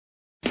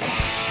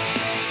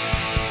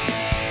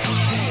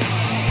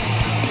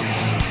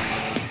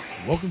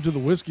Welcome to the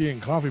Whiskey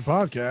and Coffee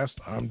Podcast.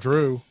 I'm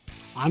Drew.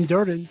 I'm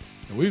Durden.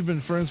 And we've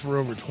been friends for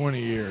over 20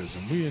 years,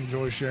 and we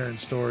enjoy sharing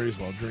stories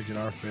while drinking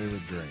our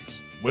favorite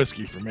drinks.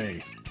 Whiskey for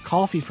me.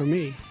 Coffee for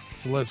me.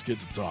 So let's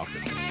get to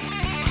talking.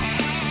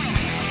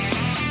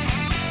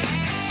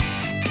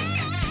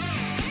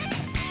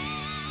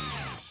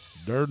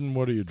 Durden,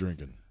 what are you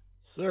drinking?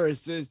 Sir,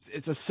 it's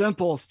a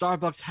simple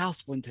Starbucks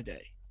house one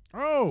today.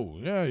 Oh,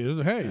 yeah.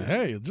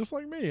 Hey, just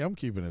like me, I'm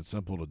keeping it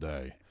simple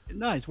today.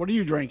 Nice. What are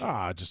you drinking?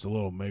 Just a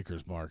little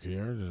Maker's Mark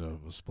here. There's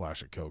a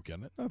splash of Coke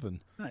in it.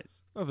 Nothing.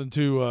 Nice. Nothing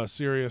too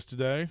serious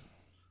today.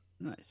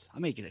 Nice. I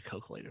may get a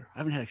Coke later. I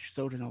haven't had a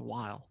soda in a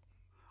while.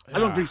 I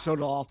don't drink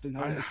soda often.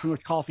 It's pretty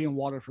much coffee and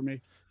water for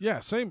me. Yeah,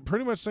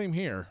 pretty much same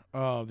here.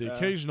 The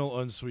occasional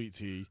unsweet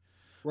tea.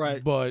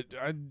 Right. But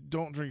I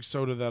don't drink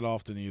soda that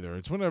often either.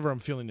 It's whenever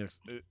I'm feeling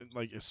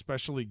like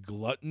especially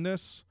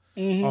gluttonous,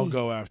 I'll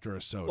go after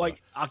a soda.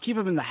 Like, I'll keep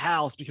them in the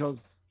house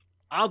because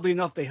oddly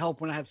enough, they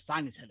help when I have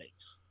sinus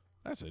headaches.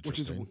 That's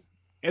interesting.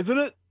 Isn't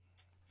it?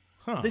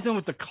 Huh. They done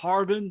with the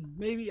carbon,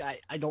 maybe? I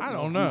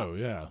don't know.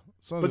 Yeah.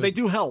 But they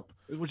do help,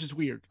 which is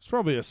weird. There's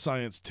probably a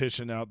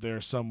scientician out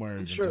there somewhere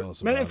who can tell us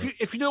about it.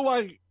 If you know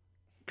why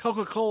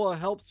Coca-Cola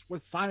helps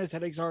with sinus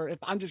headaches, or if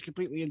I'm just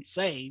completely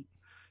insane,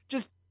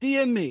 just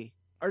DM me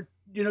or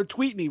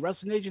tweet me,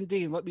 Wrestling Agent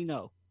D, and let me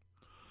know.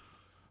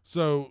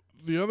 So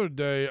the other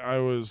day I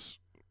was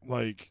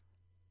like,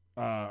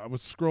 I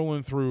was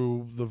scrolling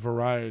through the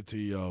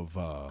variety of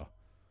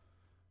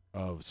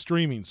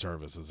streaming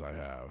services I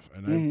have,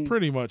 and I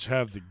pretty much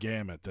have the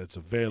gamut that's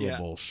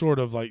available, short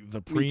of like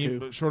the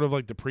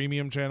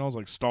premium channels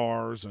like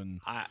Stars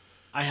and I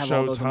have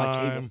all those on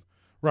my cable.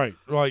 Right,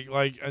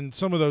 like, and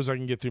some of those I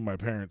can get through my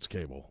parents'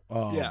 cable.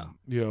 I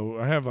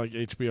have like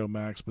HBO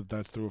Max, but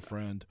that's through a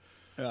friend.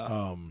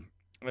 Yeah.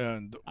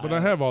 But I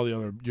have all the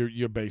other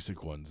your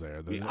basic ones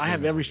there. I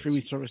have every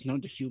streaming service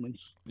known to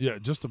humans. Yeah,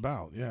 just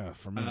about. Yeah,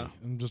 for me,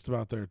 I'm just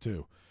about there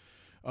too,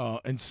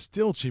 and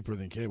still cheaper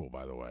than cable,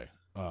 by the way.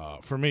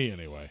 For me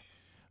anyway.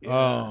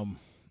 Yeah.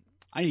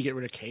 I need to get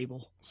rid of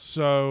cable.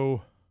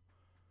 So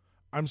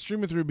I'm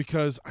streaming through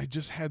because I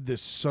just had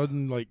this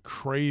sudden like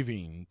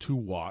craving to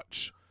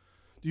watch.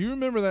 Do you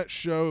remember that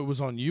show? It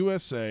was on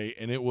USA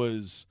and it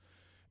was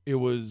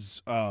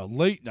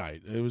late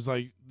night. It was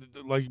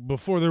like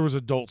before there was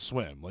Adult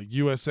Swim. Like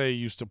USA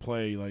used to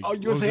play like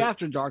USA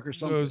After Dark or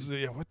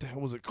something. What the hell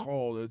was it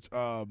called? It's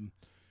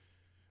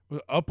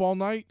Up All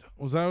Night.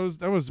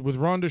 That was with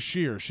Rhonda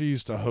Shear. She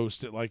used to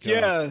host it like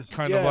of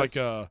like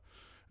a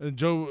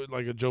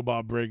Joe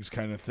Bob Briggs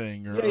kind of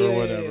thing or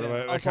whatever. Yeah.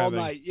 That Up kind All of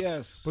thing. Night,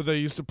 yes. But they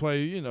used to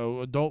play,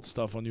 adult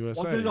stuff on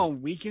USA. Wasn't it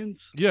on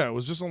weekends? Yeah, it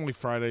was just only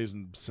Fridays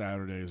and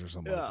Saturdays or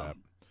something like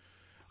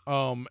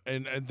that.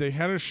 And they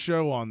had a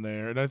show on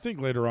there, and I think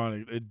later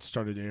on it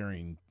started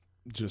airing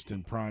just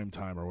in prime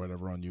time or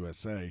whatever on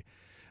USA.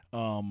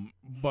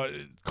 But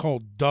it's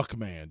called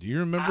Duckman. Do you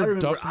remember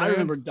Duckman? I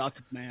remember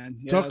Duckman.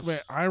 Yes.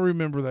 Duckman. I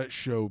remember that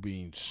show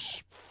being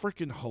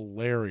freaking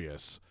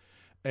hilarious.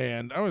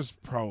 And I was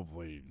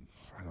probably,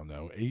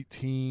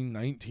 18,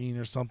 19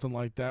 or something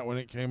like that when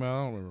it came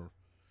out.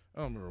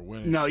 I don't remember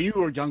when. No, you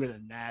were younger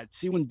than that.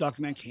 See, when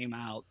Duckman came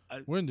out.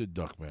 When did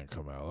Duckman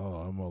come out?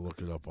 Oh, I'm going to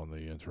look it up on the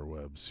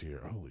interwebs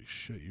here. Holy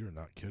shit, you're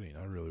not kidding.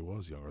 I really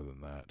was younger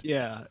than that.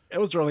 Yeah, it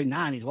was early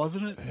 90s,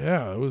 wasn't it?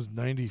 Yeah, it was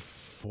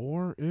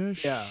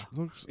 94-ish. Yeah.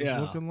 It's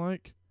looking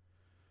like.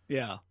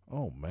 Yeah.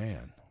 Oh,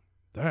 man.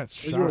 That's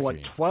shocking. You were,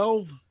 what,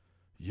 12?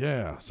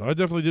 Yeah, so I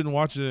definitely didn't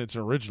watch it in its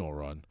original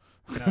run.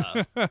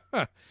 Yeah.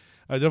 I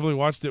definitely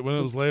watched it when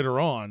it was later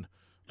on.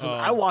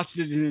 I watched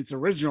it in its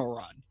original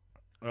run.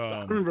 So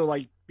I remember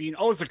being,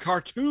 it's a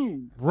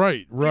cartoon.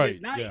 Right.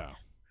 Yeah.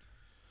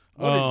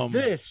 What is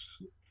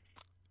this?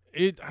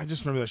 I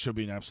just remember that show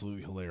being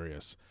absolutely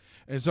hilarious.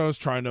 And so I was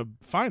trying to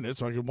find it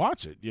so I could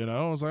watch it,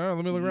 I was like, all right,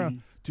 let me look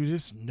around. Dude,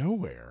 it's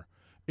nowhere.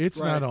 It's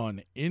not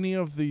on any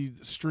of the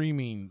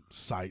streaming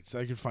sites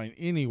I could find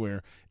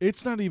anywhere.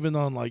 It's not even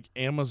on like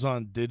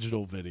Amazon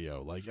Digital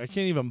Video. Like I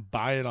can't even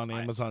buy it on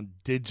Amazon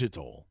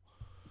Digital.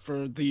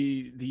 For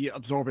the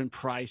absorbent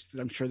price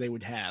that I'm sure they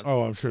would have.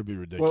 Oh, I'm sure it'd be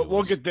ridiculous.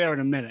 We'll get there in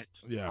a minute.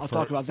 Yeah, I'll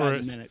talk about that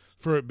in a minute.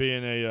 For it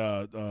being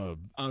a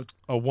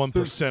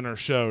 1%er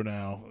show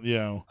now,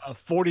 a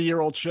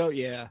 40-year-old show,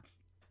 yeah.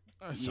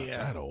 It's not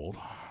that old.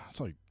 It's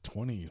like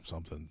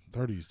 20-something,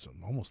 30,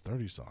 almost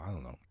 30-something. I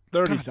don't know.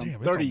 30-something.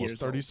 Damn, it's almost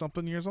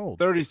 30-something years old.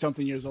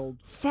 30-something years old.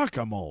 Fuck,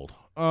 I'm old.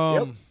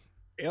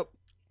 Yep.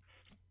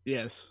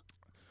 Yes.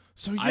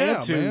 So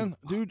yeah, man,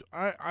 dude,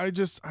 I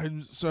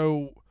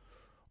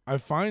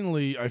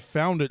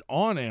found it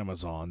on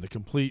Amazon, the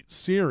complete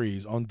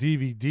series on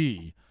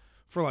DVD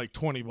for like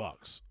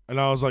 $20. And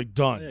I was like,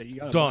 done.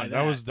 Done.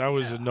 That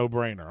was a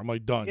no-brainer. I'm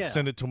like, done. Yeah.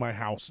 Send it to my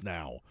house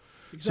now.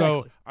 Exactly.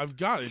 So I've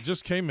got it. It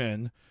just came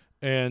in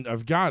and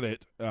I've got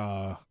it.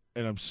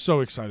 And I'm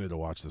so excited to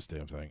watch this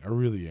damn thing. I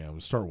really am.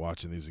 Start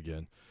watching these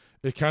again.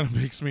 It kind of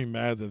makes me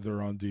mad that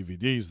they're on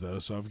DVDs though,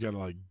 so I've got to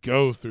like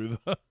go through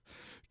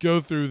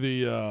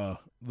the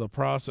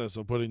process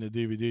of putting the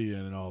DVD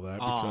in and all that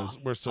because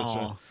we're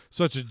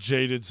such a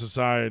jaded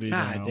society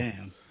now.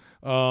 Damn.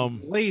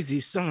 Lazy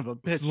son of a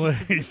bitch.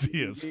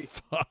 Lazy as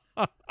fuck.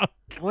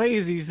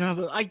 Lazy son of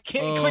a... I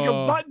can't click a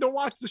button to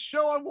watch the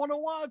show I want to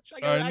watch.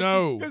 I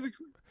know.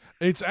 Physically.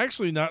 It's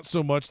actually not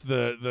so much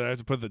that I have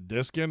to put the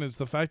disc in. It's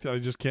the fact that I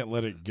just can't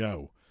let it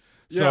go.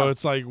 So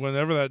it's like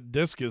whenever that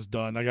disc is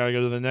done, I got to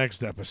go to the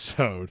next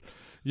episode,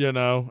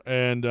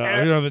 and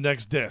the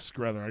next disc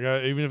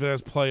rather. Even if it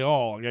has play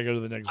all, I got to go to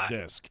the next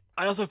disc.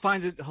 I also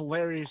find it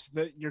hilarious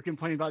that you're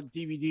complaining about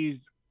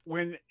DVDs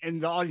when,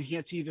 and the audience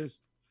can't see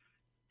this,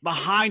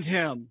 behind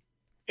him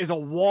is a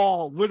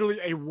wall, literally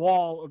a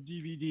wall of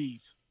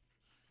DVDs.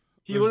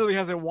 He literally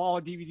has a wall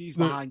of DVDs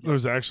behind him.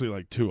 There's actually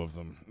like two of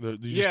them. You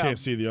just can't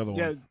see the other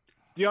one.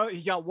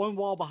 He got one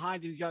wall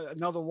behind him. He's got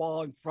another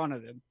wall in front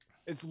of him.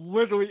 It's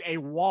literally a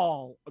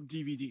wall of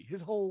DVD.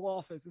 His whole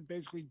office is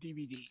basically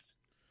DVDs.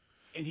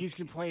 And he's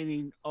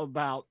complaining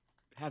about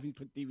having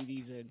put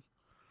DVDs in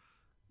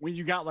when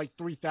you got like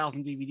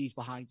 3,000 DVDs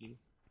behind you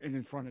and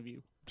in front of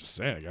you. Just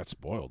saying, I got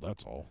spoiled.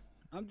 That's all.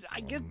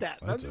 I get that.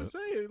 I'm just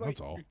saying. Like,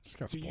 that's all. Just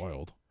got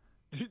spoiled.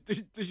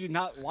 Did you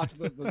not watch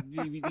the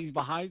DVDs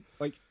behind?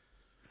 Like,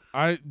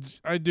 I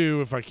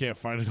do if I can't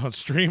find it on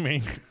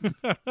streaming.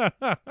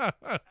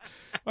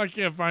 I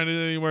can't find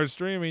it anywhere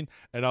streaming,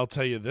 and I'll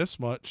tell you this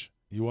much: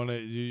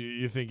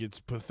 you think it's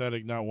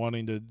pathetic not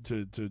wanting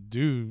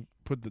to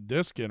put the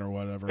disc in or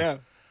whatever? Yeah.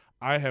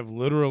 I have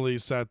literally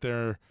sat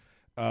there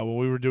when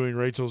we were doing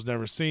Rachel's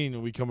Never Seen,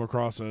 and we come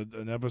across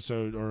an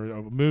episode or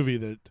a movie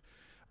that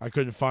I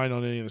couldn't find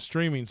on any of the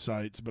streaming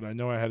sites, but I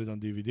know I had it on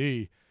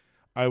DVD.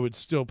 I would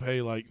still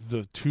pay like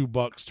the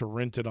 $2 to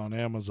rent it on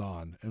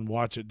Amazon and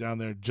watch it down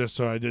there just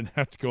so I didn't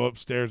have to go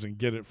upstairs and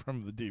get it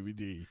from the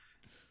DVD.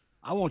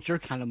 I want your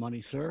kind of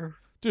money, sir.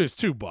 Dude, it's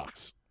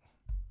 $2.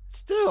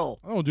 Still.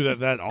 I don't do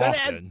that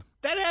often.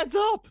 That adds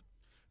up.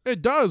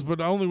 It does,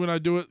 but only when I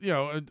do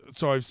it,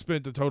 so I've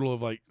spent a total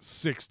of like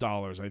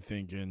 $6, I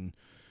think, and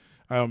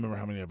I don't remember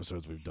how many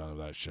episodes we've done of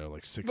that show,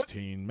 like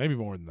 16, maybe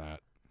more than that.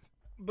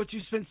 But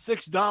you spent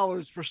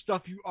 $6 for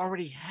stuff you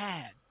already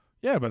had.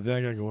 Yeah, but then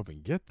I gotta go up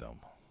and get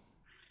them.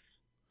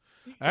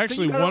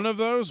 Actually, one of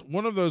those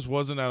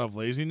wasn't out of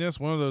laziness.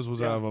 One of those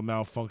was out of a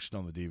malfunction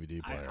on the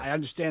DVD player. I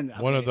understand that.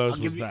 One of those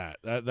was that.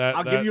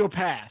 I'll give you a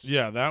pass.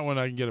 Yeah, that one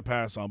I can get a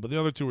pass on. But the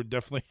other two were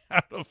definitely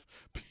out of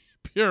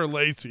pure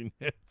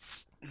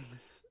laziness.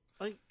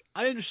 Like,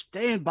 I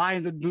understand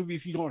buying the movie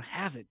if you don't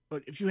have it,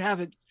 but if you have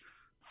it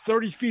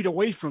 30 feet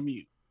away from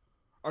you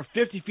or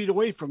 50 feet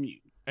away from you.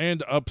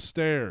 And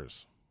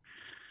upstairs.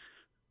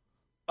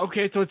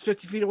 Okay, so it's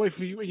 50 feet away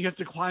from you and you have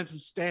to climb some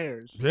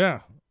stairs. Yeah.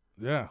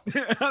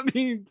 I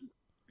mean,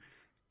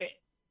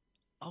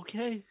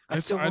 okay.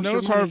 I know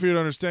it's hard for you to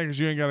understand because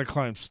you ain't got to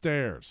climb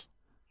stairs.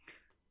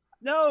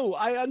 No,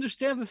 I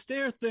understand the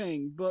stair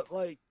thing, but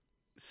like,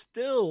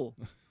 still,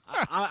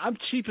 I'm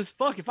cheap as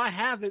fuck. If I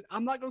have it,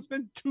 I'm not gonna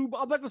spend I'm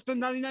not gonna spend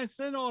 99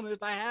 cents on it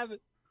if I have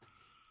it.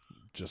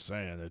 Just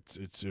saying,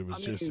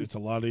 it's a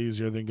lot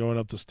easier than going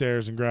up the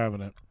stairs and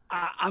grabbing it.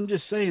 I'm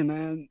just saying,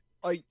 man.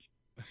 Like,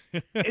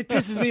 it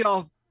pisses me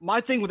off.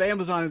 My thing with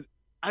Amazon is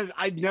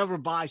I never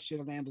buy shit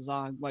on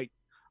Amazon. Like,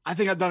 I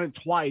think I've done it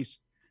twice,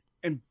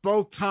 and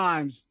both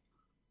times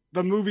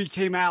the movie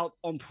came out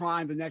on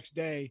Prime the next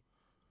day.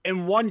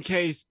 In one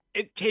case,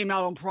 it came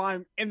out on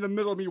Prime in the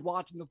middle of me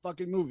watching the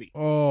fucking movie.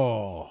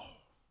 Oh.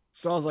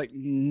 So I was like,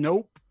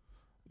 nope.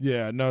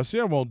 Yeah, no, see,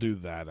 I won't do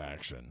that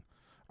action.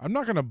 I'm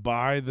not going to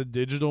buy the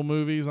digital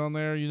movies on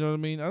there, you know what I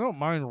mean? I don't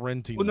mind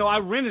renting them. No, I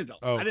rented them.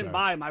 Okay. I didn't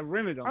buy them. I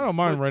rented them. I don't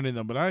mind renting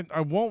them, but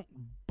I won't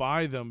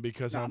buy them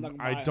because I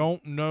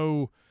don't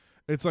know.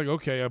 It's like,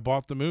 okay, I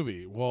bought the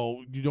movie.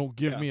 Well, you don't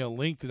give me a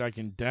link that I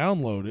can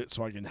download it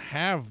so I can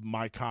have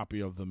my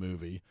copy of the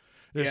movie.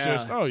 It's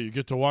just, you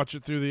get to watch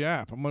it through the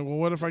app. I'm like, well,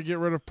 what if I get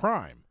rid of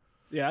Prime?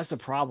 Yeah, that's a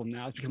problem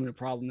now. It's becoming a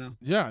problem now.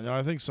 Yeah, no,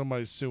 I think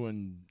somebody's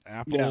suing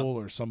Apple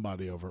or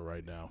somebody over it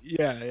right now.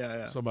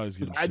 Yeah. Somebody's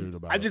getting sued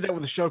about it. I did that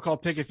with a show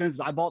called Picket Fences.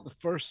 I bought the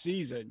first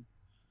season,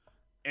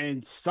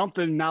 and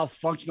something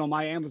malfunctioned on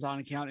my Amazon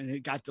account, and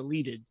it got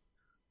deleted.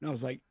 And I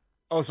was like,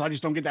 oh, so I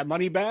just don't get that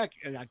money back?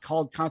 And I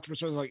called customer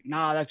service, like,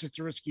 nah, that's just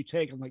a risk you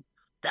take. I'm like,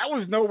 that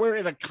was nowhere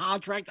in a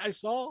contract I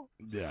saw.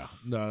 Yeah,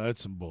 no,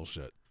 that's some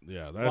bullshit.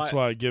 Yeah, that's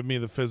why I give me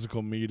the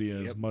physical media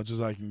as much as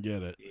I can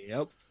get it.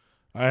 Yep.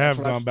 I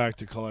have gone back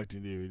to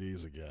collecting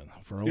DVDs again.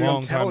 For a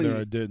long time there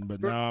I didn't,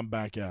 but now I'm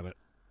back at it.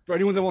 For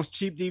anyone that wants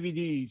cheap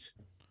DVDs,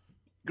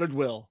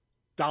 Goodwill,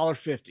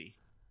 $1.50.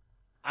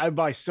 I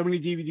buy so many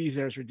DVDs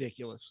there, it's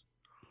ridiculous.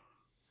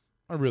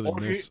 I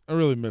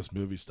really miss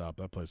Movie Stop.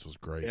 That place was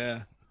great.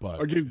 Yeah. But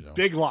or do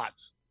Big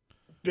Lots.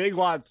 Big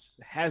Lots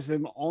has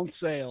them on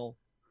sale.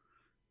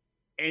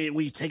 And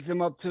when you take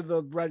them up to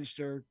the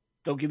register,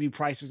 they'll give you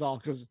prices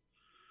off. Because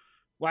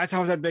last time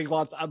I was at Big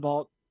Lots, I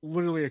bought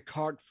literally a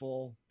cart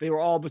full. They were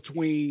all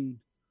between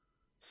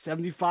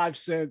 75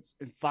 cents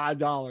and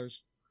 $5.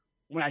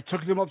 When I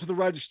took them up to the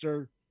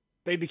register,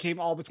 they became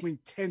all between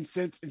 10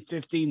 cents and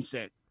 15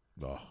 cents.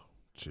 Oh,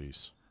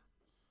 jeez.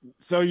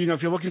 So,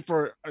 if you're looking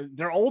for,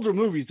 they're older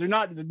movies. They're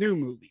not the new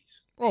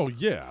movies. Oh,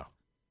 yeah.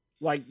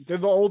 Like, they're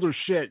the older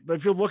shit. But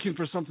if you're looking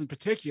for something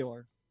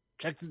particular,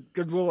 check the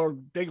Goodwill or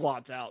Big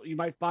Lots out. You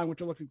might find what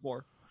you're looking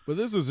for. But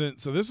this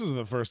isn't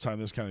the first time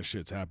this kind of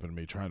shit's happened to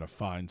me, trying to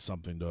find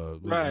something to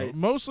right.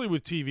 Mostly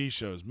with TV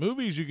shows.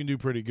 Movies you can do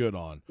pretty good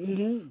on.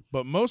 Mm-hmm.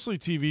 But mostly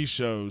TV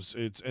shows,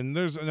 and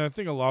I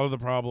think a lot of the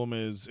problem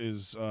is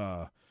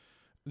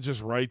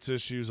just rights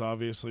issues,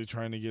 obviously,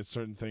 trying to get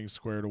certain things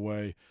squared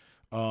away.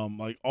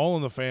 Like All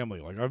in the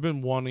Family. Like I've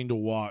been wanting to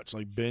watch,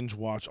 like binge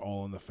watch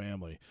All in the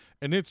Family,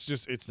 and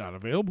it's not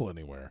available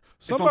anywhere.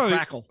 It's on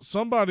Crackle.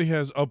 Somebody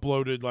has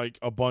uploaded like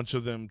a bunch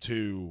of them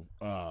to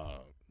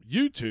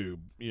YouTube,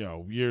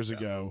 years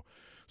ago,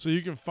 so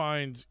you can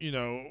find,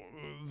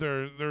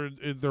 they're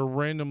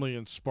randomly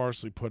and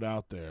sparsely put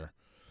out there.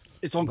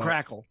 It's on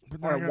Crackle,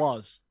 or it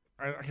was.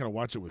 I gotta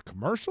watch it with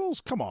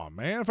commercials. Come on,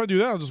 man! If I do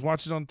that, I'll just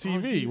watch it on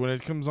TV when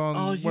it comes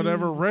on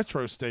whatever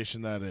retro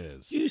station that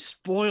is. You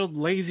spoiled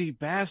lazy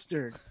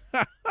bastard!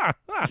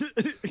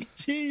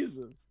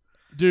 Jesus,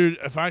 dude!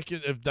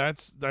 If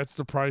that's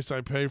the price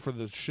I pay for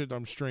the shit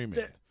I'm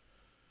streaming,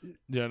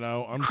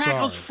 I'm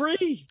Crackle's sorry.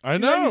 Free. I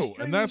know,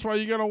 and that's why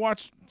you gotta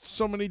watch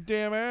so many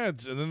damn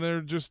ads, and then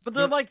they're just. But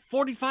they're like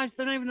 45.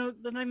 They're not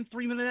even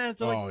 3-minute ads.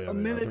 They're like a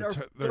minute or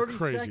 30 they're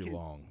crazy seconds.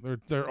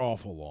 long. They're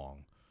awful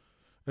long.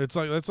 It's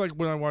like that's like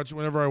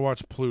whenever I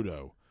watch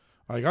Pluto.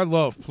 Like I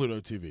love Pluto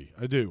TV.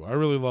 I do. I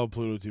really love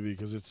Pluto TV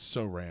because it's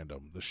so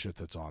random, the shit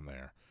that's on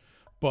there.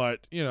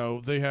 But,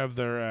 they have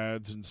their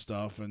ads and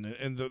stuff, and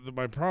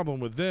my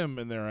problem with them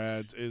and their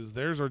ads is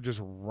theirs are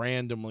just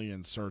randomly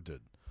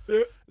inserted.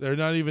 They're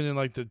not even in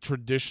like the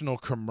traditional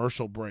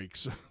commercial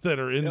breaks that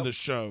are in the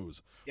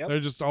shows. They're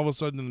just all of a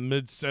sudden in the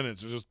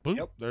mid-sentence, it's just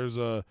boop, there's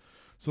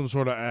some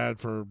sort of ad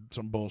for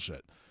some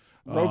bullshit.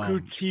 Roku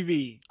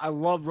TV. I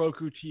love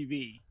Roku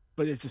TV.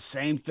 But it's the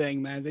same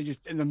thing, man. They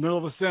just, in the middle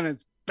of a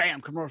sentence,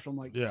 bam, commercial. I'm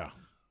like, yeah.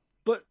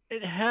 But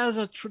it has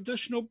a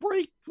traditional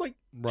break, like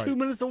 2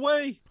 minutes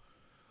away.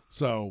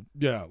 So,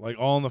 yeah, like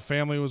All in the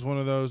Family was one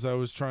of those I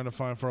was trying to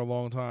find for a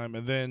long time.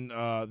 And then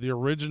the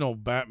original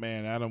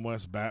Batman, Adam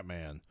West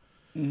Batman,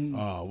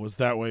 was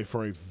that way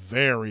for a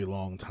very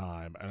long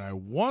time. And I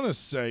want to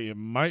say it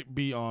might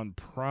be on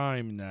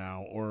Prime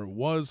now, or it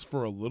was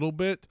for a little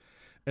bit.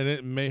 And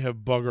it may have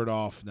buggered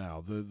off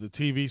now. The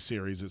TV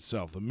series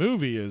itself, the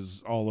movie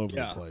is all over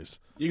the place.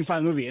 You can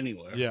find a movie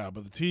anywhere. Yeah,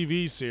 but the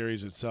TV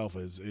series itself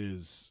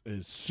is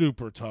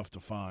super tough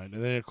to find.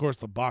 And then of course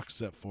the box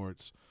set for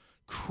it's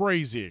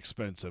crazy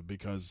expensive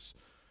because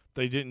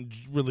they didn't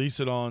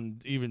release it on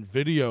even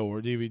video or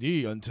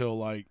DVD until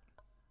like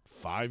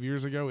 5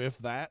 years ago, if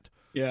that.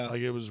 Yeah,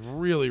 like it was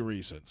really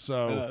recent.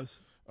 So.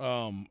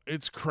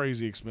 It's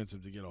crazy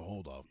expensive to get a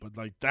hold of, but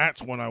like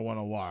that's when I want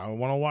to watch. I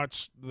want to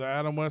watch the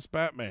Adam West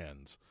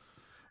Batmans,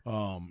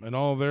 and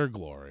all their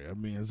glory. I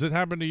mean, has it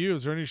happened to you?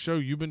 Is there any show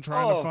you've been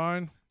trying to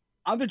find?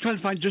 I've been trying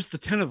to find Just the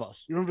 10 of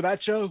Us. You remember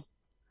that show?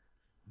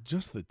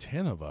 Just the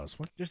 10 of Us.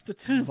 What? Just the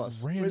 10 of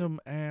Us. Random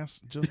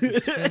ass. Just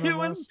the 10 of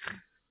us.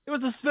 It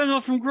was a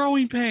spinoff from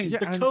Growing Pains.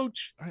 Yeah,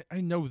 Coach.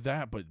 I know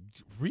that, but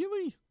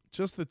really,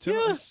 just the 10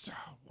 of us.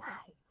 Oh,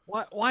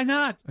 wow. Why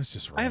not? That's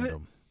just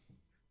random.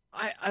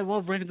 I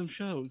love random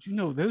shows. You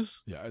know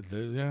this?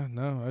 Yeah,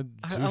 no.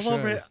 I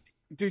love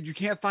dude, you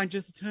can't find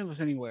Just the 10 of Us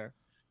anywhere.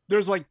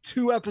 There's like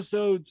 2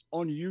 episodes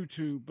on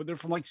YouTube, but they're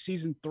from like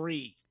season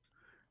 3.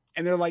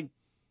 And they're like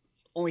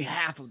only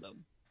half of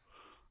them.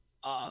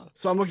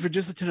 So I'm looking for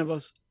Just the 10 of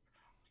Us.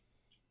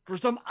 For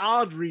some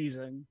odd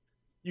reason,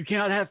 you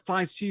cannot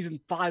find season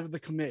 5 of The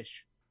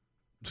Commish.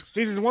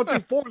 Seasons 1 through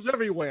 4 is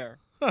everywhere.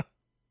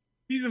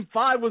 Season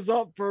 5 was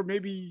up for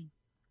maybe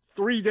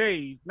 3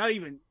 days. Not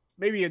even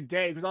maybe a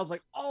day, because I was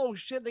like, oh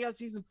shit, they got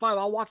season 5.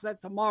 I'll watch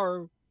that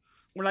tomorrow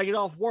when I get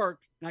off work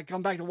and I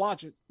come back to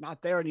watch it.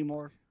 Not there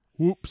anymore.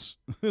 Whoops.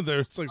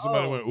 There's like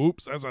somebody went,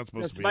 oops, that's not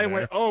supposed to be there. Somebody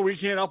went, oh, we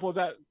can't upload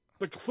that.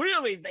 But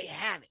clearly they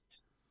had it.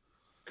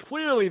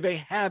 Clearly they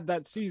had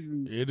that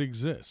season. It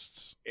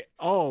exists. It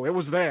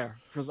was there.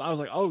 Because I was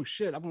like, oh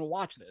shit, I'm going to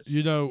watch this.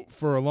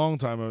 For a long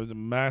time, I'm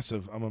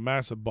a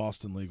massive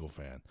Boston Legal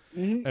fan.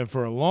 Mm-hmm. And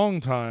for a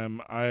long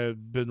time, I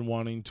had been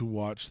wanting to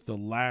watch the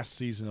last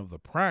season of The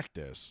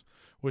Practice,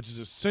 which is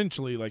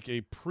essentially like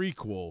a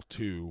prequel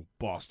to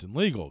Boston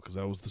Legal, because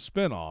that was the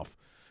spinoff.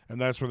 And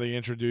that's where they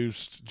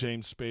introduced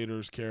James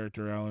Spader's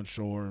character, Alan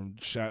Shore, and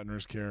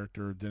Shatner's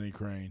character, Denny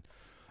Crane.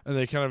 And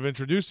they kind of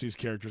introduced these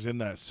characters in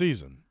that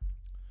season.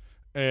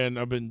 And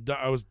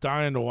I was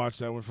dying to watch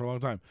that one for a long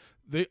time.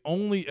 They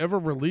only ever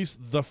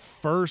released the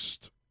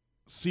first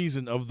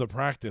season of The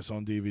Practice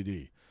on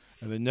DVD.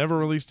 And they never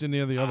released any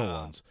of the other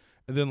ones.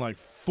 And then like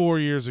 4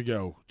 years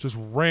ago, just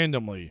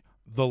randomly,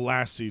 the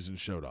last season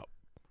showed up.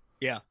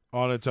 Yeah.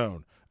 On its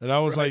own. And I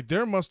was like,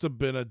 there must have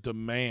been a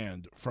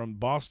demand from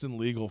Boston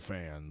Legal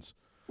fans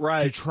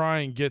to try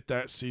and get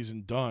that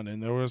season done.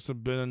 And there must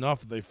have been enough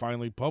that they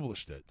finally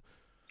published it.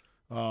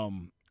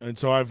 And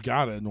so I've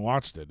got it and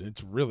watched it.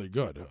 It's really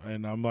good.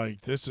 And I'm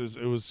like,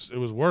 it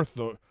was worth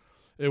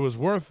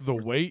the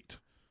wait.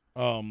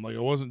 Like I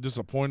wasn't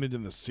disappointed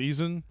in the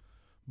season,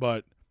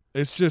 but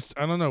it's just,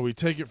 I don't know, we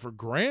take it for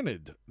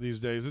granted these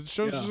days. It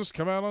shows just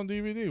come out on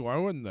DVD. Why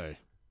wouldn't they?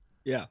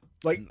 Yeah.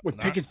 Like with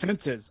Picket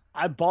Fences,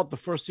 I bought the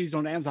first season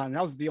on Amazon, and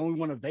that was the only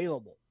one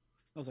available.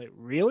 I was like,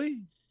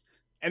 really?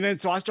 And then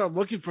so I started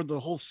looking for the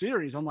whole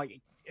series. I'm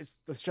like, it's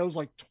the show's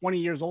like 20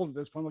 years old at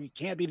this point. Like, it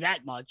can't be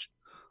that much.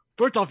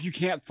 First off, you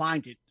can't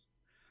find it.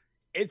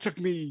 It took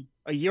me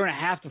a year and a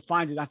half to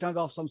find it. I found it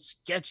off some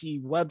sketchy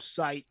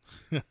website.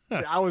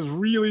 I was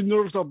really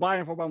nervous about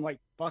buying it for, but I'm like,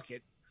 fuck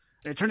it.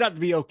 And it turned out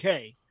to be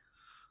okay.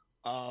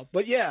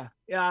 But yeah,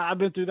 I've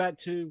been through that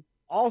too.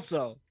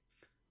 Also,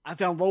 I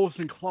found Lois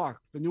and Clark,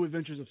 The New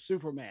Adventures of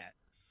Superman,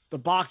 the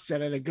box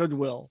set at a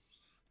Goodwill.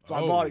 So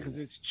I bought it because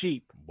it's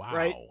cheap. Wow.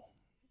 Right?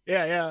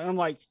 Yeah. And I'm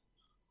like,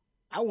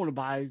 I want to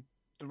buy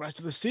the rest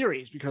of the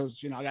series because,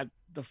 I got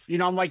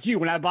I'm like you.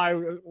 When I buy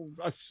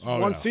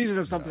one season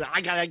of something,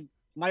 I got to,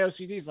 my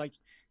OCD is like,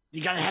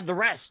 you got to have the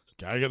rest.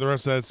 Got to get the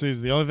rest of that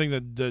season. The only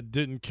thing that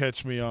didn't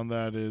catch me on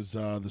that is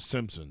The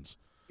Simpsons.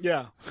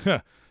 Yeah.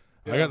 I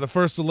got the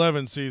first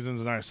 11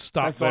 seasons and I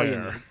stopped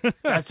there.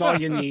 That's all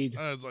you need.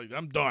 I was like,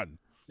 I'm done.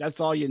 That's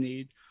all you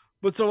need.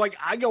 But so like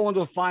I go on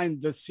to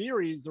find the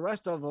series, the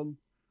rest of them.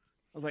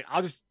 I was like,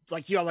 I'll just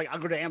I'll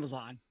go to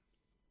Amazon.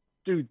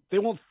 Dude, they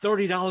want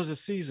 $30 a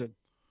season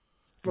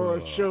for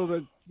a show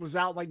that was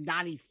out like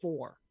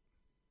 94.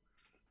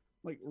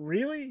 Like,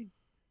 really?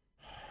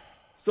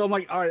 So I'm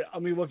like, all right,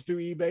 let me look through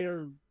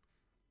eBay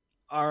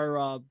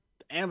or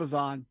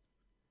Amazon.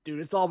 Dude,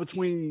 it's all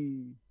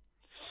between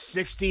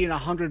 $60 and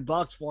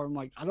 $100 for them.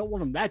 Like, I don't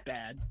want them that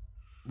bad.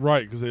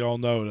 Right, because they all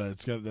know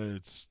that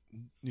it's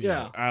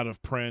out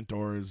of print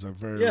or is a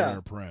very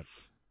rare print.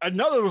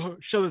 Another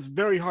show that's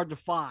very hard to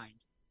find.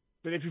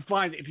 But if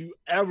you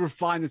ever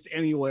find this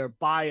anywhere,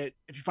 buy it.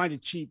 If you find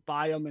it cheap,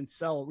 buy them and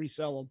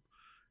resell them.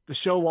 The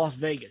show Las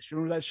Vegas. You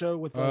remember that show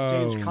with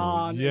James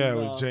Caan? Yeah,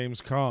 with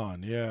James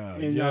Caan. Yeah,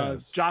 and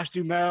Josh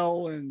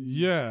Duhamel and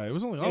it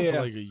was only on for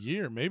like a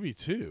year, maybe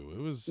two. It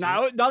was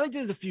no, they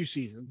did a few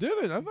seasons.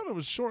 Did it? I thought it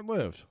was short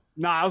lived.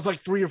 No, I was like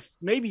 3 or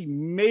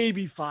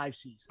maybe 5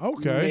 seasons.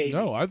 Okay, maybe.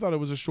 No, I thought it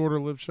was a shorter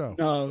lived show.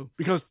 No,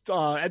 because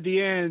at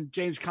the end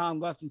James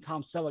Caan left and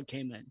Tom Selleck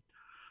came in.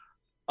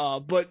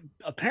 But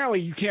apparently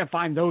you can't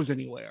find those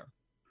anywhere.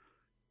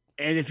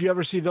 And if you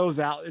ever see those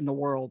out in the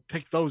world,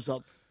 pick those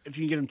up if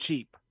you can get them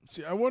cheap.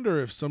 See, I wonder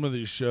if some of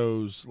these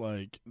shows,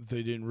 like,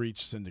 they didn't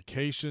reach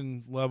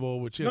syndication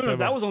level, which that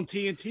was on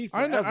TNT.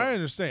 Forever. I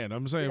understand.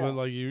 I'm saying, but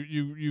like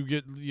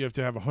you have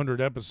to have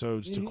 100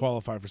 episodes to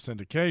qualify for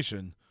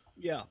syndication.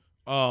 Yeah.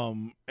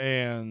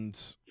 And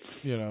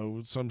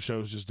some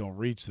shows just don't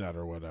reach that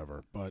or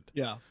whatever. But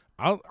yeah,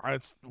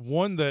 it's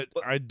one that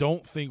I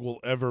don't think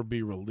will ever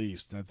be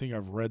released. And I think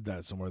I've read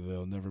that somewhere that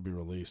they'll never be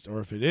released, or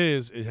if it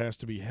is, it has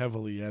to be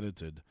heavily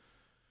edited.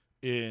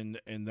 And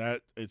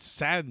that it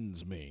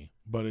saddens me,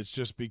 but it's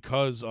just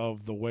because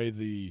of the way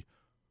the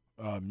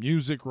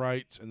music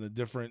rights and the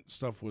different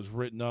stuff was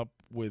written up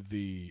with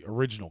the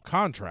original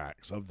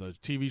contracts of the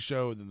TV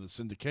show and then the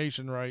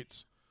syndication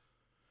rights.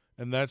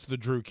 And that's the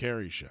Drew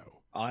Carey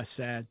Show. Oh, that's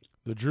sad.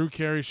 The Drew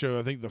Carey Show,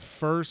 I think the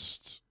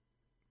first,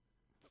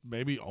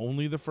 maybe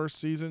only the first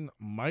season,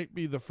 might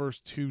be the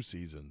first 2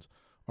 seasons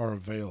are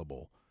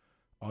available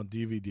on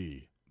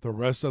DVD. The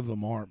rest of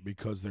them aren't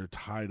because they're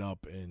tied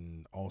up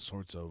in all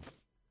sorts of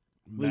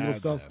legal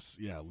madness. Stuff.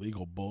 Yeah,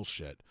 legal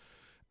bullshit.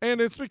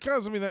 And it's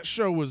because, that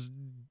show was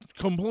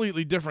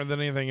completely different than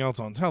anything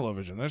else on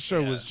television. That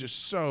show was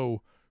just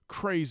so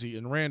crazy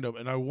and random,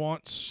 and I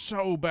want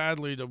so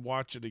badly to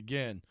watch it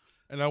again.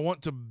 And I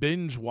want to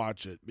binge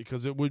watch it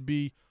because it would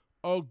be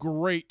a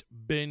great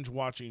binge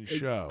watching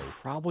show.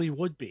 Probably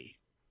would be.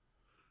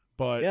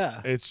 But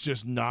it's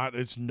just not.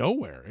 It's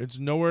nowhere. It's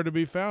nowhere to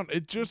be found.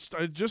 It just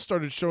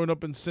started showing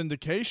up in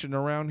syndication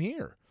around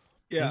here.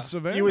 Yeah, in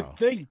Savannah. You would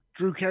think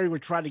Drew Carey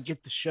would try to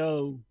get the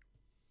show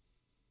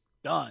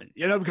done.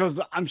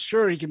 Because I'm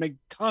sure he can make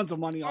tons of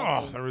money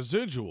off the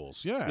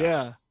residuals.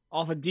 Yeah,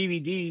 off of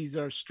DVDs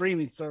or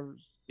streaming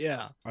servers.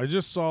 Yeah, I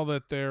just saw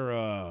that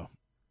their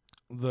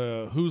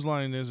the Whose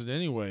Line Is It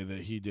Anyway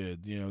that he did.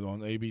 On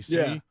ABC.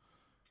 Yeah.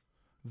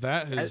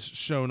 That has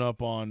shown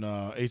up on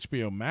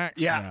HBO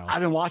Max now.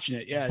 I've been watching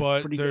it. Yeah, but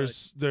it's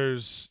pretty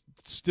there's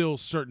still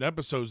certain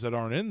episodes that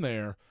aren't in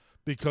there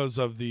because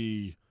of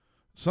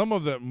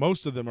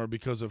most of them are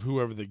because of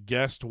whoever the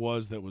guest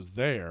was that was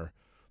there.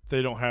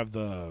 They don't have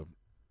the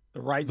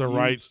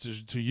rights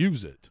to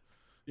use it.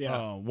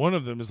 Yeah. One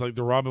of them is like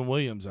the Robin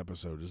Williams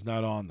episode is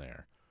not on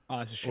there. Oh,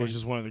 that's a shame. Which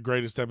is one of the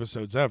greatest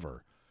episodes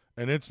ever.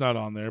 And it's not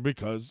on there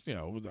because,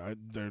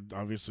 they're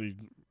obviously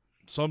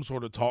some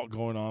sort of talk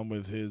going on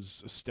with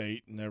his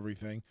estate and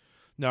everything.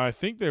 Now, I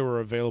think they were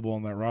available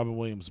on that Robin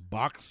Williams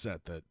box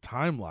set that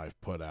Time Life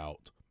put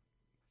out,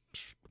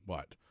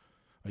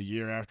 a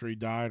year after he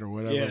died or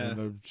whatever, when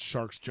the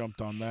sharks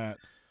jumped on that.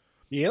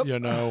 Yep.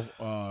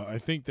 I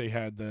think they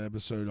had the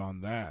episode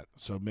on that,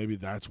 so maybe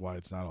that's why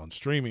it's not on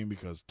streaming,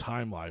 because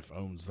Time Life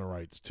owns the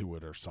rights to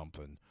it or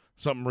something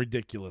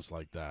ridiculous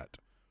like that.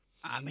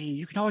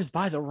 You can always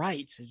buy the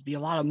rights. It'd be a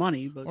lot of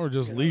money, but or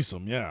just lease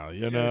them,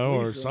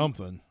 or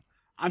something.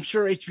 I'm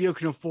sure HBO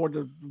can afford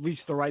to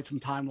lease the rights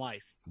from Time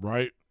Life.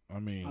 Right.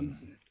 I'm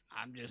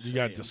just you saying.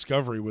 got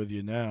Discovery with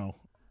you now.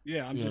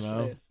 Yeah, I'm You just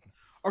know? saying.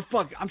 Or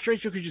fuck, I'm sure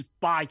you could just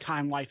buy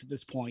Time Life at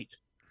this point.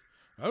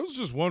 I was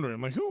just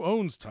wondering, like, who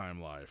owns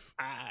Time Life?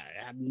 I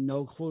have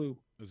no clue.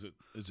 Is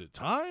it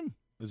Time?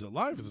 Is it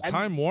Life? Is it I,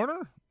 Time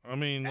Warner? I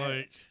mean,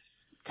 like,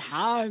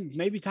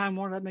 maybe Time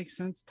Warner. That makes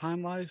sense.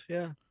 Time Life,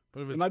 yeah.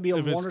 but It might be a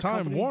if it's Warner Time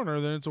company. Warner,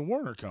 then it's a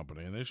Warner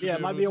company, and they should Yeah, be it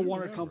able might to be a do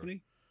Warner whatever.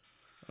 company.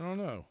 I don't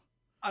know.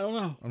 I don't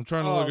know. I'm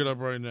trying to look it up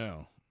right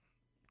now.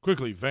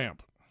 Quickly,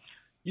 Vamp.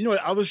 You know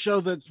what other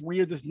show that's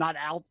weird that's not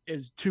out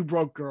is Two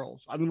Broke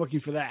Girls. I've been looking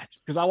for that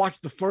because I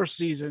watched the first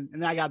season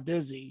and then I got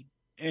busy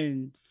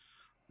and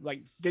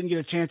like didn't get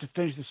a chance to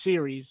finish the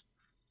series.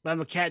 But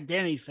I'm a Kat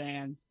Denny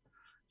fan.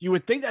 You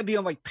would think that'd be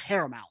on like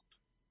Paramount,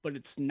 but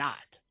it's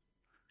not.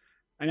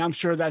 And I'm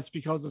sure that's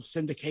because of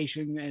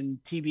syndication and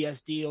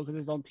TBS deal because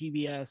it's on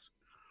TBS.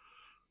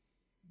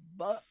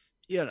 But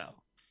you know,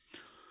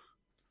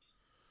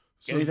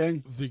 So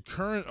anything? the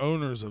current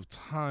owners of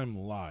Time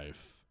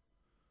Life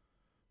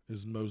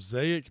is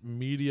Mosaic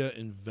Media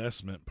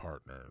Investment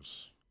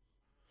Partners.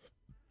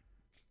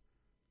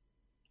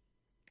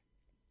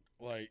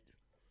 Like,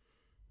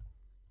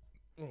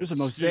 There's a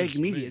Mosaic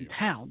Media in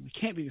town. It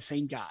can't be the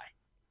same guy.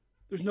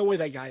 There's no way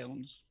that guy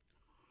owns.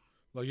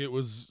 Like, it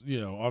was,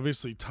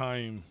 obviously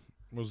Time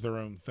was their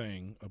own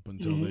thing up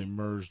until they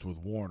merged with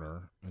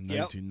Warner in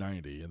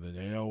 1990, and then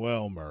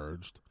AOL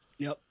merged.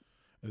 Yep.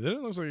 And then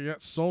it looks like it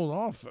got sold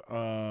off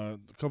a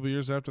couple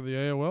years after the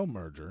AOL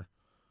merger.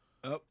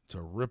 To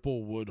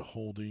Ripplewood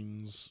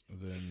Holdings.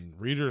 Then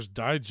Reader's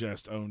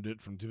Digest owned it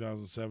from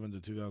 2007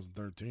 to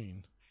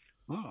 2013.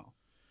 Oh,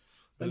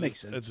 that makes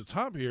sense. At the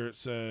top here, it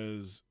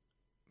says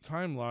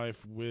Time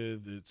Life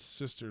with its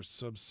sister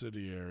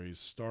subsidiaries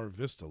Star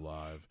Vista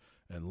Live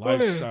and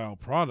Lifestyle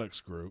Products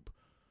Group,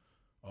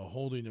 a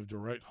holding of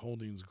Direct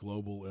Holdings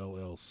Global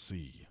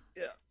LLC.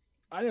 Yeah,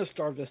 I know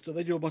Star Vista.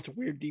 They do a bunch of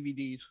weird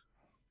DVDs.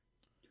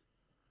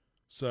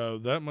 So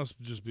that must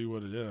just be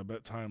what it is. I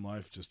bet Time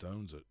Life just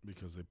owns it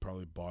because they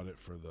probably bought it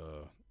for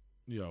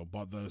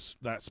bought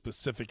that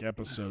specific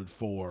episode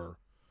for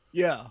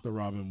the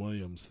Robin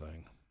Williams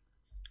thing.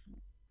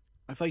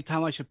 I feel like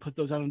Time Life should put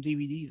those out on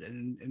DVD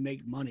and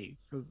make money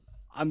because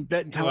I'm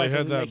betting Time Life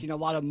is making a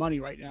lot of money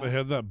right now. They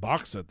had that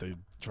box set they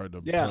tried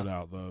to put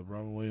out. The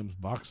Robin Williams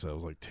box set. It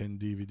was like 10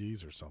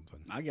 DVDs or something.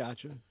 I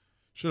got you.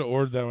 Should have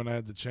ordered that when I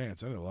had the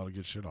chance. I had a lot of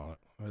good shit on it.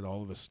 I had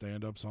all of his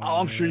stand-ups on. Oh,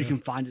 I'm sure you can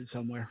find it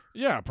somewhere.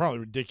 Yeah, probably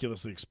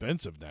ridiculously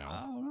expensive now.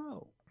 I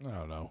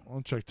don't know.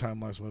 I'll check Time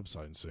Life's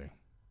website and see.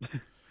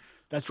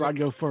 That's where I'd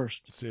go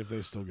first. See if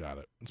they still got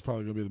it. It's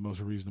probably going to be the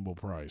most reasonable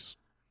price.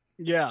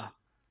 Yeah.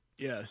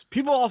 Yes.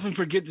 People often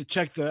forget to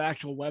check the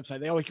actual website.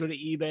 They always go to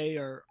eBay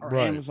or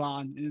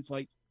Amazon, and it's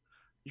like,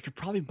 you could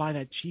probably buy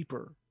that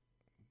cheaper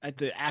at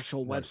the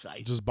actual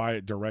website. Just buy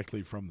it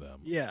directly from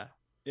them. Yeah.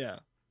 Yeah.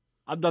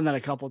 I've done that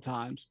a couple of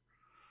times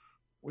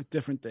with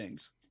different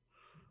things.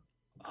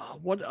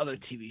 What other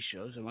TV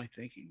shows am I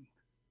thinking?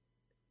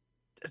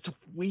 It's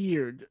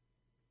weird.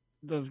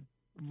 The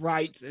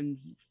rights and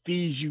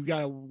fees you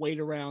gotta wait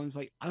around. It's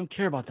like, I don't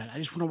care about that. I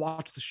just want to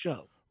watch the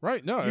show.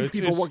 Right? No,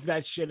 people work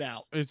that shit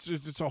out.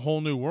 It's a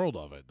whole new world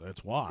of it.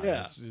 That's why.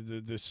 Yeah.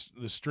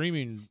 The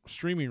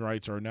streaming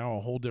rights are now a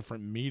whole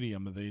different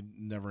medium that they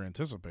never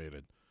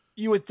anticipated.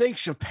 You would think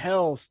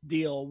Chappelle's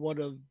deal would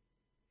have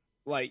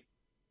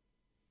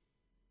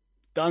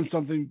done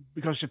something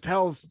because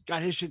Chappelle's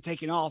got his shit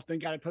taken off, then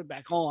got it put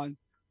back on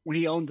when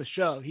he owned the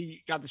show.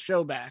 He got the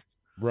show back.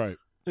 Right.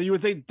 So you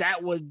would think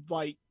that would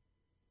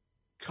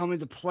come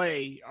into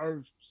play,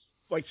 or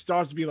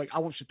Stars to be like, I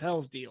want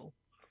Chappelle's deal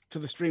to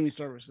the streaming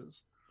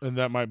services. And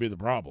that might be the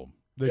problem.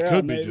 They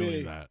could be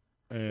doing that.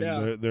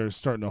 And they're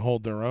starting to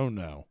hold their own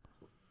now.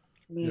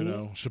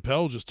 Mm-hmm.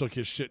 Chappelle just took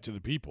his shit to the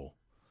people.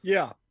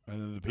 Yeah.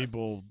 And then the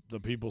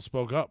people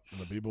spoke up.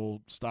 And the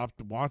people stopped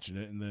watching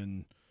it, and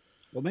then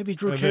well, maybe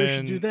Drew Carey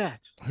should do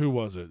that. Who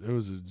was it? It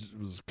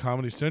was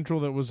Comedy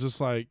Central that was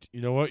just like, you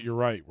know what, you're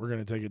right. We're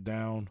going to take it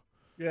down.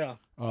 Yeah.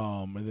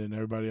 And then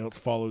everybody else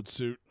followed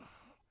suit.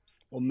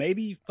 Well,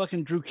 maybe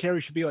fucking Drew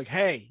Carey should be like,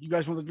 hey, you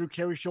guys want the Drew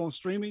Carey show on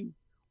streaming?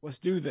 Let's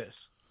do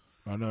this.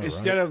 I know,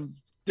 Instead of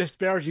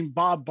disparaging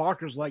Bob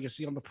Barker's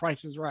legacy on The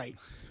Price is Right.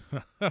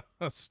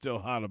 That's still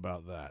hot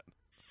about that.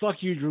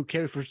 Fuck you, Drew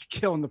Carey, for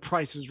killing The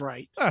Price is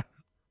Right.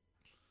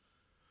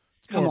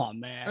 Come on,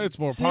 man. It's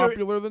more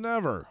popular than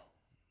ever.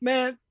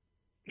 Man,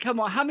 come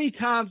on. How many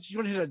times you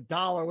want to hit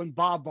 $1 when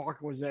Bob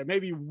Barker was there?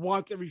 Maybe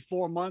once every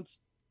 4 months.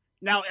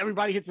 Now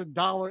everybody hits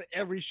 $1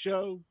 every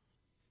show.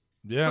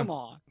 Yeah. Come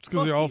on. It's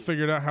because they all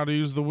figured out how to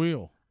use the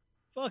wheel.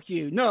 Fuck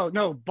you. No.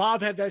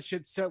 Bob had that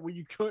shit set where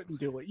you couldn't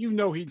do it. You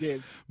know he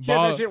did. He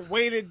had that shit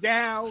weighted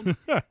down.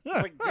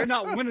 Like, you're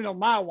not winning on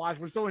my watch.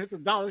 When someone hits $1,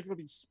 it's going to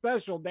be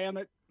special, damn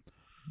it.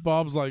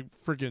 Bob's like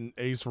freaking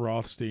Ace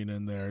Rothstein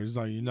in there. He's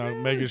like,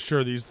 making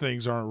sure these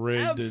things aren't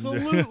rigged.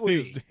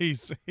 Absolutely. And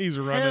he's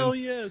running. Hell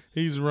yes.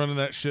 He's running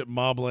that shit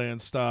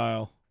Mobland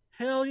style.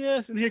 Hell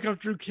yes. And here comes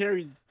Drew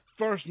Carey.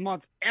 First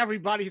month,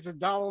 everybody hits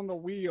 $1 on the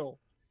wheel.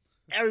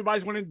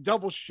 Everybody's winning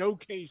double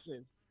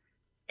showcases.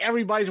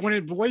 Everybody's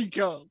winning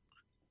Blinko.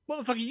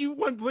 Motherfucker, you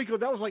won Blinko.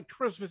 That was like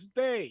Christmas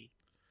Day.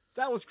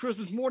 That was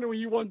Christmas morning when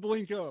you won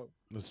Blinko.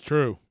 That's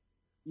true.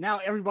 Now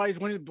everybody's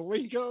winning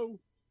Blinko.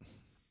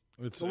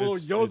 It's the little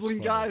yodeling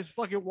guys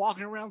fucking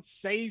walking around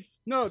safe.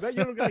 No, that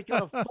yodeling guy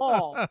got a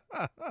fall.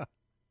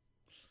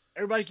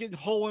 Everybody getting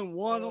hole in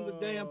one on the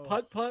damn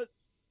putt.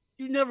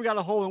 You never got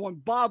a hole in one.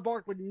 Bob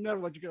Barker would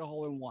never let you get a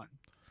hole in one.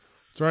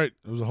 That's right.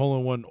 It was a hole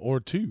in one or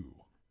two.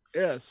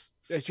 Yes.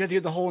 Yes, you had to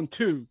get the hole in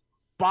two.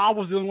 Bob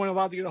was the only one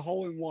allowed to get a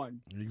hole in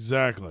one.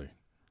 Exactly.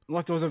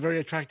 Unless there was a very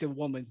attractive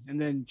woman, and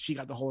then she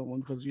got the hole in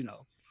one because,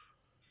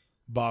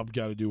 Bob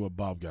got to do what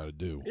Bob got to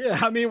do. Yeah,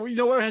 I mean,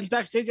 what happens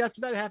backstage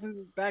after that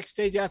happens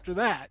backstage after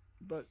that.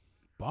 But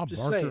Bob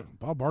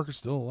Barker's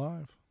still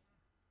alive?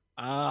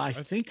 I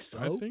think so.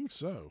 I think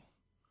so.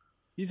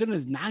 He's in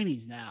his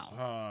 90s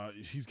now.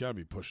 He's got to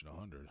be pushing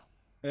 100.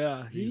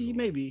 Yeah, he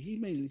may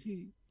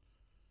be.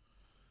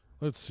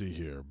 Let's see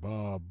here.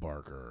 Bob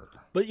Barker.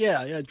 But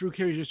yeah, Drew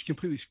Carey just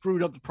completely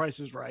screwed up the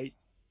prices right.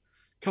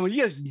 Come on,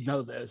 you guys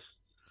know this.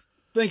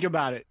 Think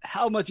about it.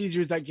 How much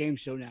easier is that game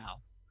show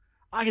now?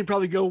 I could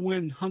probably go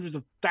win hundreds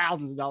of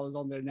thousands of dollars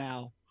on there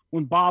now.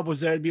 When Bob was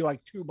there, it'd be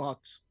like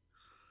 $2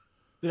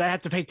 that I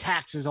have to pay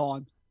taxes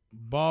on.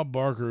 Bob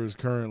Barker is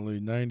currently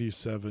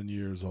 97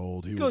 years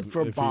old. Good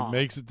for Bob. If he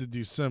makes it to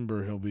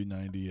December, he'll be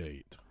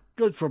 98.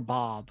 Good for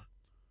Bob.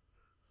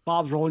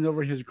 Bob's rolling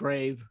over his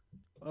grave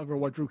over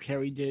what Drew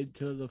Carey did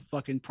to the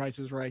fucking Price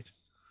is Right.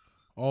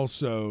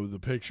 Also, the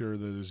picture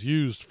that is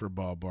used for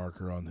Bob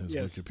Barker on his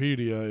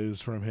Wikipedia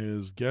is from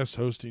his guest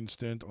hosting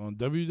stint on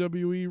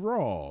WWE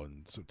Raw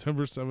on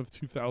September 7th,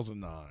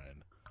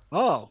 2009.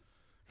 Oh.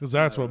 Because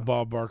that's what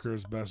Bob Barker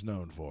is best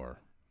known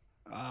for.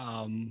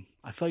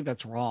 I feel like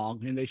that's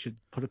wrong, and they should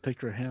put a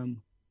picture of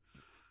him.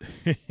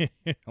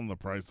 On The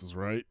Price is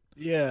Right?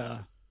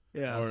 Yeah.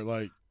 Or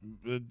like,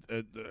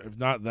 if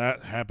not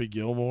that, Happy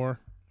Gilmore.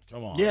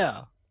 Come on.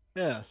 Yeah.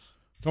 Yes.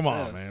 Come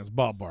on, man. It's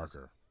Bob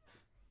Barker.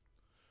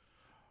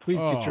 Please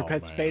get your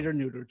pet spayed or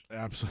neutered.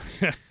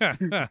 Absolutely.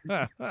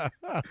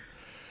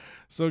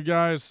 So,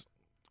 guys,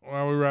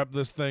 while we wrap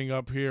this thing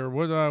up here,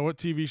 what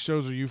TV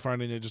shows are you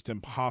finding it just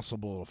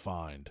impossible to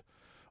find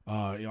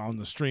on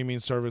the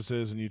streaming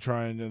services? And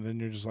then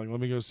you're just like,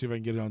 let me go see if I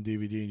can get it on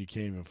DVD, and you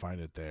can't even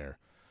find it there.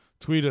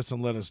 Tweet us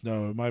and let us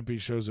know. It might be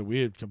shows that we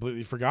had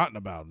completely forgotten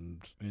about,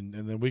 and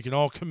then we can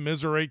all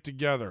commiserate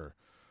together.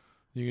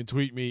 You can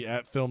tweet me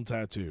at Film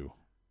Tattoo.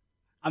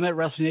 I'm at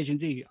Wrestling Agent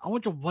D. I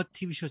wonder what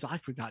TV shows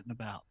I've forgotten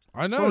about.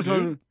 I know,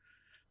 dude.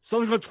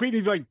 Someone's going to tweet me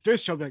like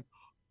this show. Like,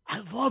 I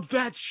love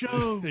that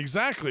show.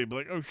 Exactly. Be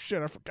like, oh,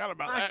 shit, I forgot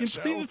about that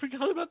show. I completely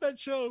forgot about that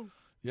show.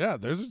 Yeah,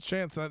 there's a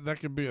chance that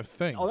could be a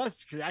thing. Oh, that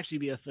could actually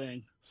be a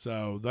thing.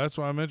 So that's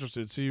why I'm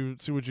interested. See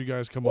what you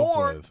guys come up with.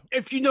 Or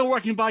if you know where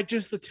I can buy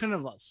just the 10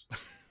 of us.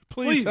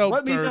 Please help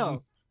let me Turton.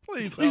 know.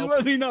 Please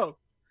let me know.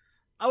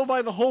 I will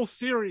buy the whole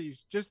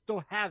series. Just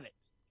don't have it.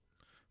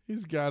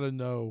 He's got to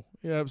know.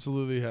 He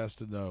absolutely has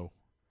to know.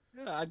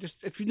 Yeah,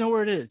 if you know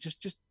where it is,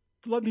 just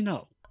let me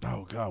know.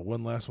 Oh God,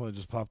 one last one that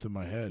just popped in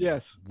my head.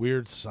 Yes.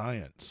 Weird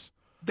Science.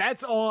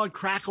 That's on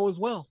Crackle as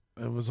well.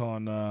 It was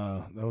on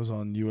that was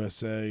on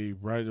USA,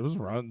 right? It was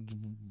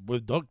around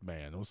with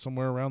Duckman. It was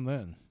somewhere around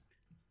then.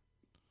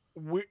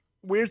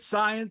 Weird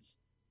Science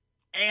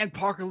and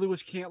Parker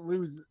Lewis Can't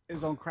Lose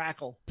is on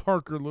Crackle.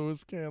 Parker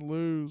Lewis Can't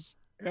Lose.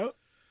 Yep.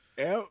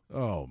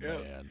 Oh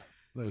man.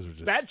 Those are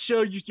just... That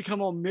show used to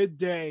come on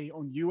midday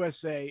on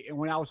USA, and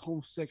when I was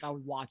homesick, I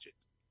would watch it.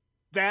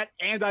 That,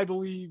 and I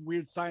believe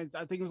Weird Science.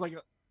 I think it was like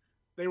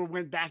they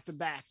went back to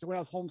back. So when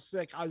I was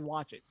homesick, I'd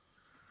watch it.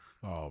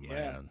 Oh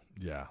man,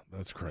 yeah,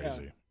 that's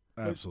crazy.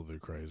 Yeah. Absolutely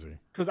crazy.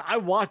 Because I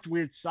watched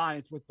Weird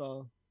Science with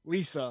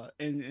Lisa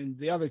and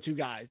the other two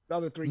guys, the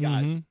other three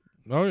guys.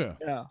 Oh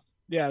yeah.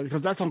 Yeah,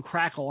 because that's on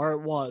Crackle, or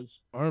it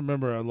was. I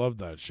remember I loved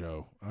that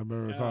show. I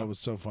remember I thought it was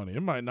so funny.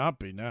 It might not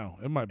be now.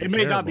 It might be. It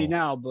may not be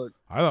now, but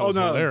I thought it was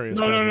hilarious.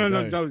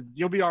 No.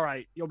 You'll be all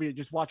right.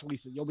 Just watch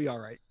Lisa. You'll be all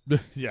right.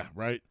 Yeah,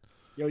 right.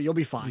 You'll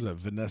be fine. Was that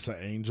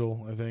Vanessa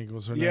Angel? I think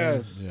was her name.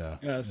 Yes. Yeah.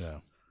 Yes. Yeah.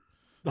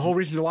 The whole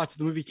reason to watch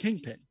the movie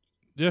Kingpin.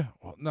 Yeah.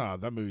 Well, no,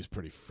 that movie's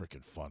pretty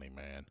freaking funny,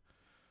 man.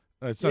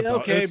 It's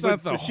not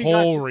the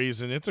whole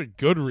reason. It's a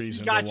good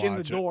reason. She got you in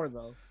the door,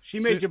 though. She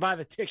made you buy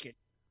the ticket.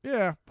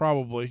 Yeah,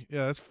 probably.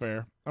 Yeah, that's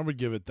fair. I would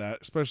give it that,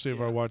 especially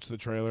if I watched the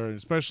trailer, and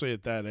especially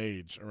at that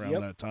age,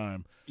 around that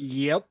time.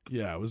 Yep.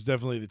 Yeah, it was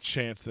definitely the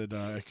chance that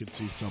I could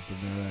see something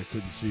there that I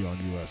couldn't see on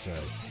USA.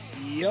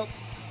 Yep.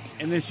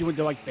 And then she went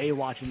to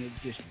Baywatch, and it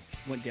just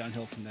went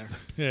downhill from there.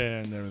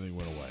 Yeah, and everything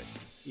went away.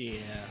 Yeah.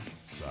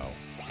 So,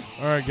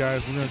 all right,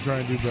 guys, we're going to try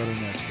and do better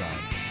next time.